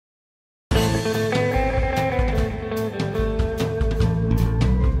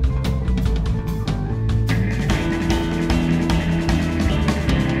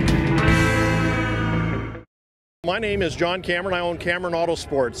My name is John Cameron. I own Cameron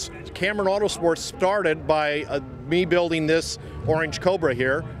Autosports. Cameron Autosports started by me building this orange Cobra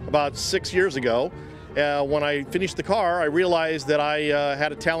here about 6 years ago. When I finished the car, I realized that I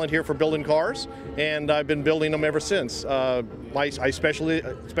had a talent here for building cars, and I've been building them ever since. I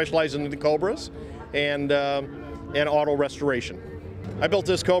specialize in the Cobras and auto restoration. I built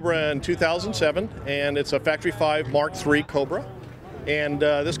this Cobra in 2007, and it's a Factory 5 Mark III Cobra. And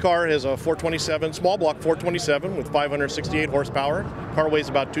this car is a 427, small block 427 with 568 horsepower. Car weighs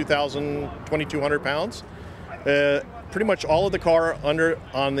about 2,200 pounds. Pretty much all of the car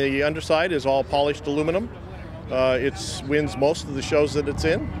on the underside is all polished aluminum. It wins most of the shows that it's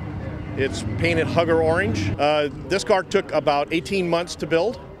in. It's painted Hugger orange. This car took about 18 months to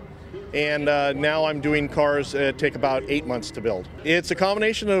build, and now I'm doing cars that take about 8 months to build. It's a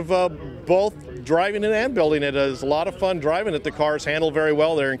combination of both driving it and building it. It's a lot of fun driving it. The cars handle very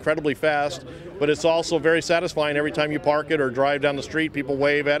well. They're incredibly fast, but it's also very satisfying every time you park it or drive down the street. People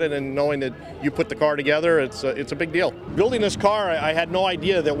wave at it, and knowing that you put the car together, it's a big deal. Building this car, I had no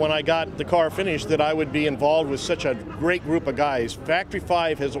idea that when I got the car finished that I would be involved with such a great group of guys. Factory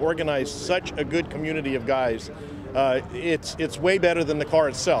 5 has organized such a good community of guys. It's way better than the car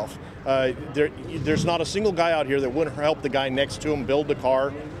itself. There's not a single guy out here that wouldn't help the guy next to him build the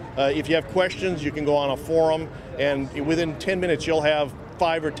car. If you have questions, you can go on a forum, and within 10 minutes you'll have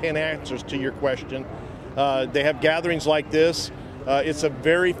 5 or 10 answers to your question. They have gatherings like this. It's a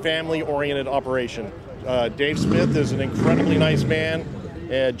very family-oriented operation. Dave Smith is an incredibly nice man,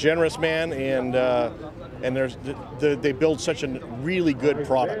 a generous man, and they build such a really good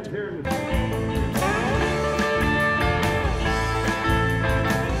product.